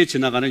함께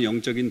지나가는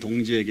영적인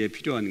동지에게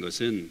필요한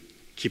것은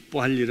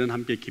기뻐할 일은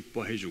함께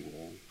기뻐해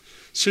주고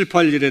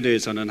슬퍼할 일에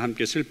대해서는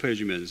함께 슬퍼해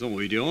주면서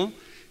오히려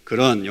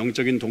그런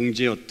영적인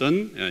동지의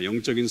어떤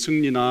영적인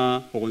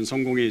승리나 혹은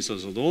성공에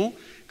있어서도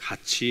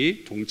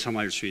같이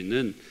동참할 수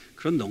있는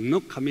그런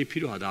넉넉함이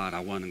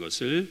필요하다라고 하는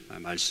것을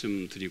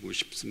말씀드리고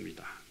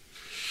싶습니다.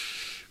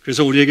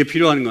 그래서 우리에게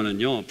필요한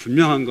것은요,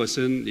 분명한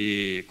것은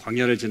이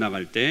광야를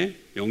지나갈 때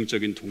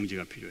영적인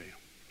동지가 필요해요.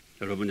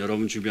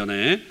 여러분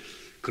주변에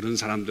그런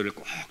사람들을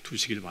꼭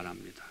두시길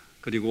바랍니다.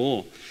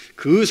 그리고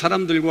그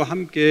사람들과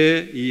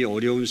함께 이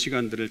어려운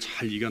시간들을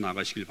잘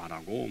이겨나가시길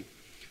바라고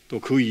또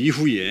그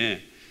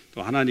이후에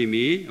또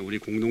하나님이 우리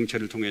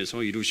공동체를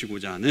통해서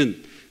이루시고자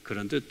하는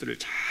그런 뜻들을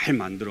잘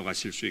만들어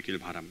가실 수 있길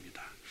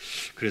바랍니다.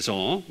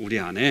 그래서 우리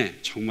안에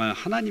정말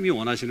하나님이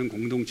원하시는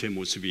공동체의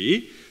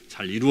모습이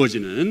잘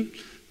이루어지는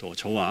또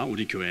저와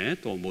우리 교회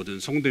또 모든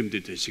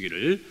성도님들이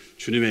되시기를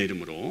주님의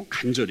이름으로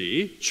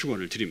간절히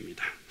축원을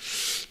드립니다.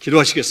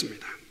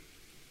 기도하시겠습니다.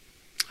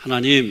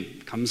 하나님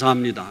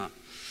감사합니다.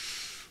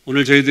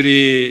 오늘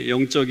저희들이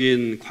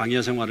영적인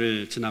광야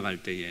생활을 지나갈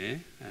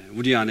때에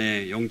우리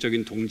안에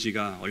영적인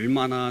동지가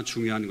얼마나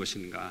중요한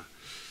것인가,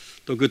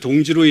 또 그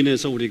동지로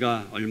인해서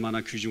우리가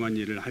얼마나 귀중한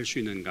일을 할 수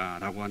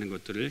있는가라고 하는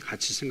것들을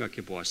같이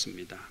생각해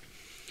보았습니다.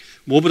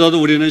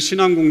 무엇보다도 우리는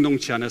신앙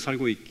공동체 안에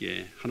살고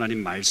있기에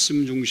하나님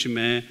말씀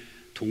중심의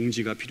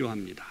동지가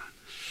필요합니다.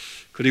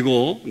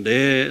 그리고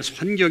내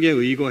환경에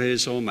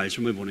의거해서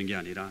말씀을 보는 게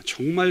아니라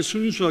정말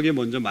순수하게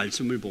먼저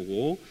말씀을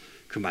보고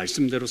그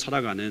말씀대로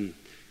살아가는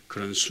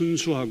그런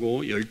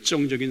순수하고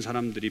열정적인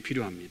사람들이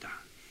필요합니다.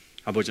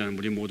 아버지 하나님,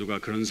 우리 모두가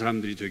그런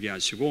사람들이 되게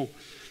하시고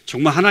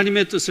정말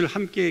하나님의 뜻을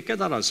함께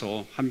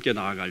깨달아서 함께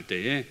나아갈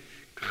때에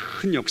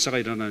큰 역사가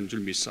일어나는 줄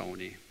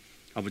믿사오니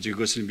아버지,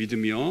 그것을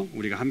믿으며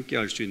우리가 함께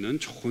할 수 있는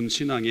좋은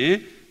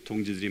신앙의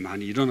동지들이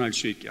많이 일어날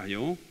수 있게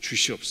하여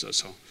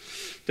주시옵소서.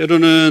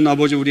 때로는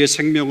아버지, 우리의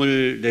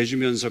생명을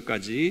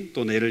내주면서까지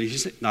또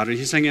나를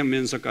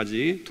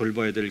희생하면서까지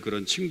돌봐야 될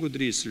그런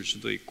친구들이 있을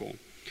수도 있고,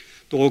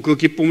 또 그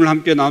기쁨을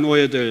함께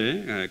나누어야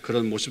될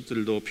그런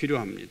모습들도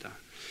필요합니다.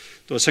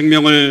 또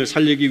생명을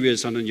살리기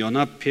위해서는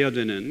연합해야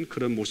되는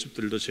그런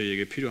모습들도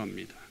저희에게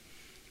필요합니다.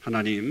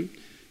 하나님,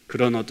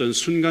 그런 어떤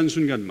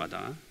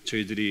순간순간마다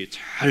저희들이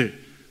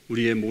잘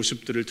우리의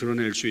모습들을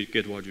드러낼 수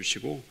있게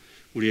도와주시고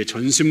우리의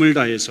전심을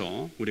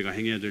다해서 우리가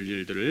행해야 될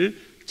일들을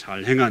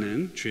잘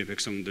행하는 주의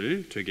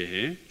백성들 되게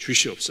해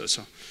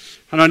주시옵소서.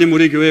 하나님,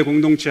 우리 교회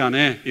공동체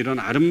안에 이런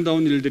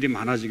아름다운 일들이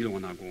많아지길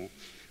원하고,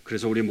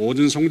 그래서 우리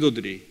모든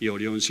성도들이 이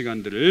어려운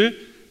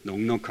시간들을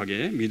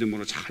넉넉하게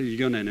믿음으로 잘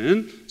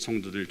이겨내는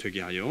성도들 되게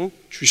하여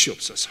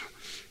주시옵소서.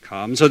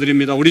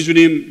 감사드립니다. 우리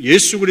주님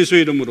예수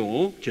그리스도의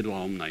이름으로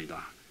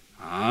기도하옵나이다.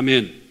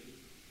 아멘.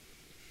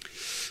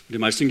 우리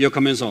말씀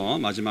기억하면서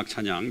마지막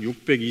찬양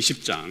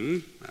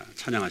 620장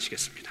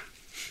찬양하시겠습니다.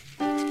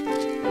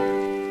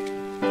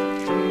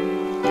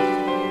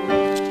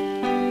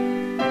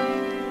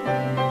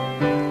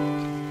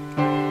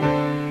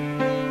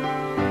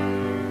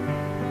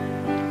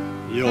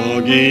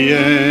 여기에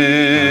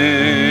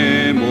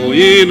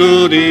모인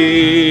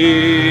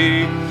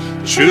우리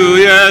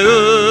주의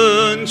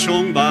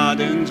은총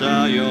받은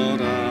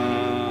자여라.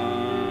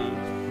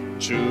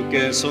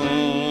 주께서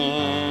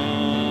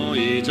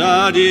이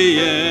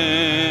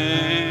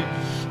자리에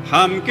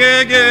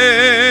함께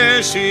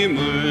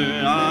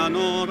계심을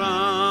아노라.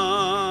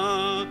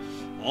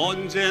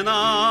 언제나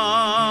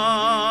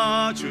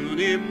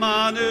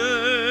주님만을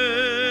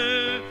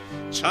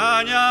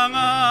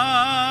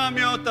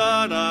찬양하며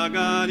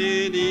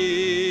따라가리니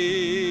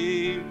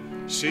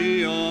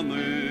시험을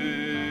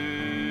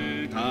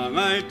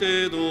당할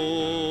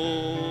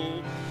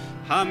때도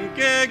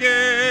함께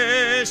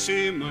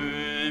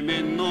계심을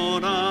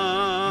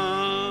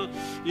믿노라.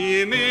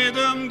 이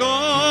믿음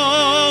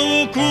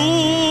더욱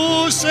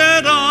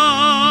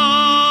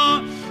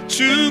굳세라.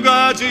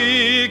 주가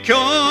지켜주신다.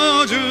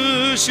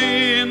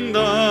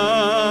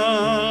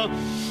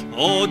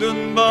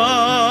 어두운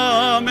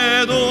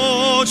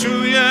밤에도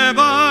주의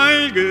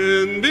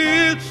밝은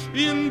빛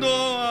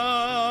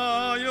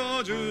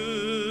인도하여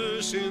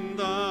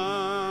주신다.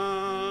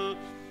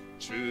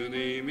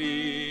 주님이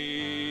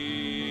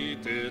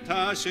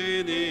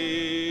뜻하시니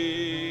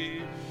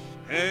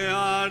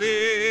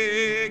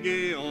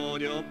헤아리기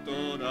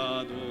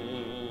어렵더라도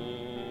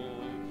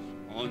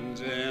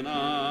언제나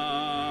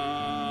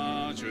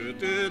주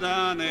뜻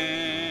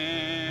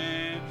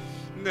안에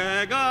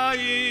내가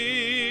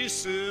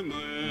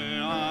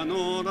있음을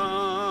아노라.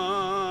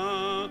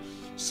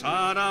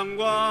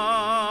 사랑과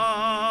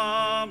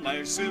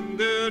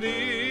말씀들이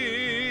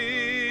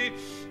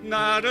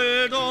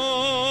나를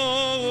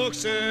더욱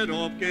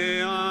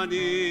새롭게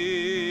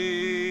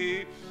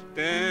하니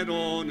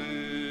때로는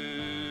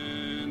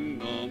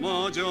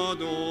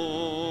넘어져도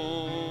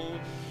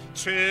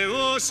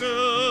최후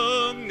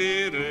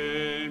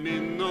승리를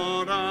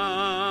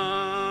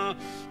믿노라.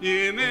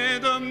 이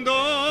믿음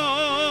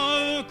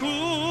더욱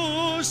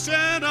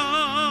굳세라.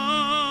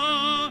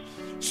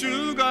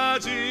 주가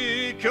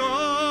지켜주신다.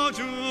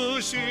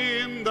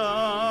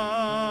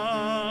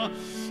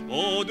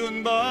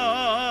 어두운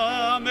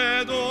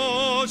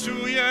밤에도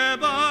주의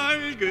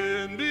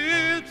밝은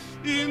빛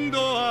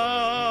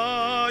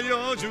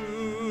인도하여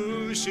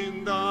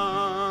주신다.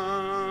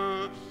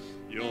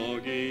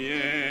 여기에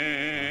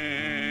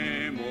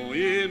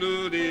모인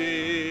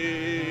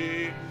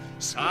우리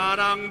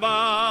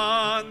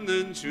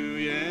사랑받는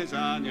주의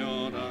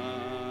자녀라.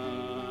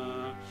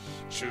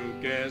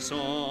 주께서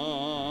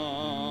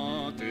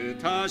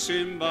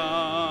뜻하신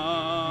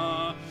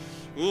바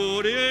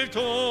우릴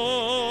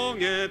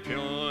통해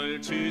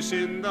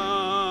펼치신다.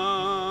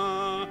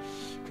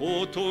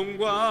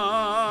 고통과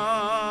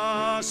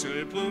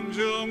슬픔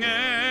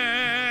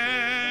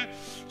중에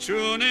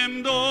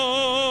주님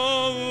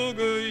더욱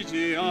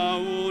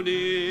의지하오니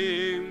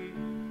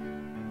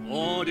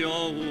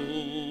어려움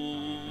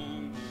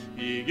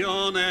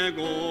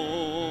이겨내고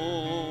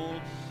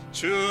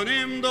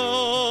주님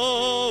더욱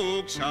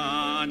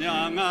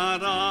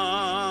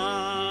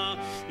구세라.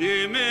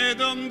 이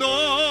믿음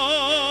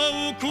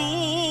더욱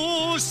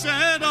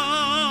구세라.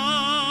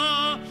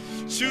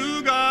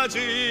 주가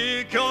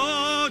지켜주신다.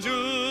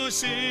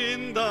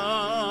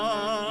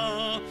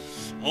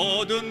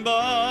 어두운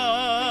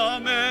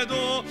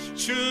밤에도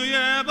주의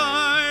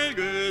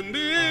밝은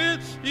빛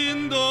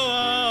인도하여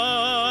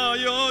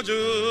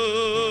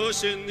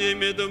주신 이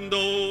믿음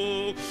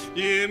더욱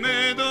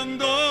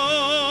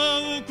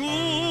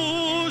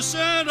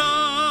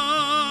구세라.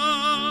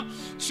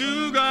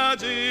 주가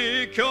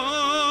지켜주신다.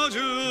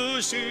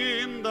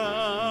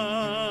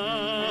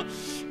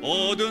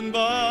 어두운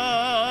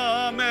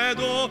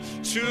밤에도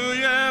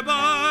주의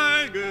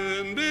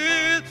밝은 빛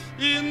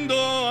인도하여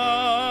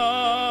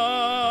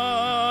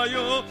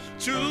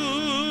주신다.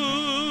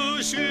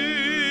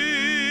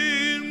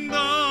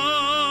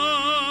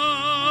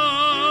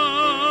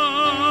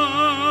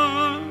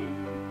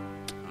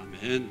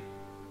 아멘.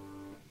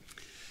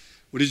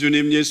 우리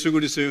주님 예수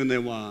그리스도의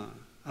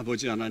은혜와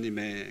아버지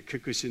하나님의 그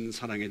크신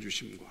사랑해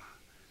주심과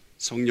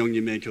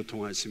성령님의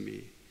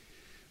교통하심이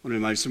오늘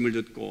말씀을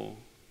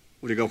듣고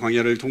우리가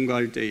광야를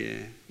통과할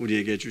때에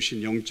우리에게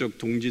주신 영적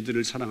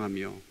동지들을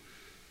사랑하며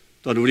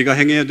또한 우리가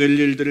행해야 될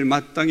일들을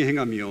마땅히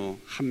행하며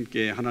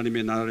함께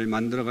하나님의 나라를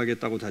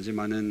만들어가겠다고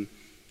다짐하는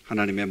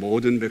하나님의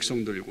모든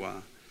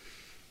백성들과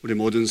우리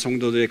모든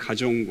성도들의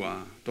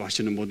가정과 또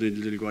하시는 모든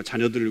일들과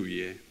자녀들을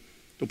위해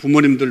또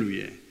부모님들을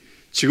위해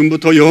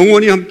지금부터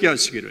영원히 함께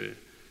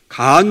하시기를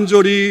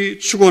간절히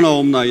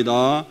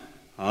축원하옵나이다.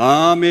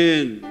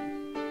 아멘.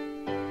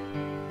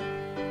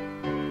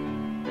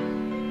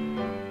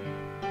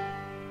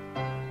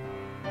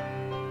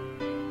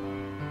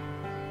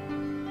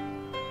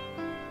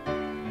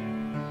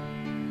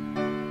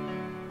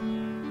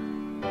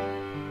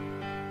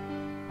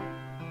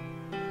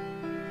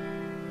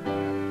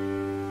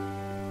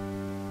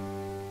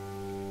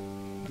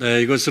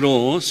 네,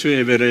 이것으로 수요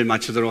예배를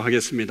마치도록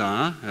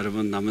하겠습니다.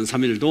 여러분 남은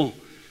 3일도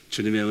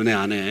주님의 은혜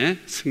안에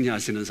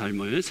승리하시는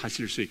삶을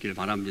사실 수 있길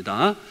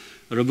바랍니다.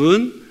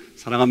 여러분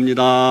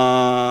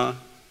사랑합니다.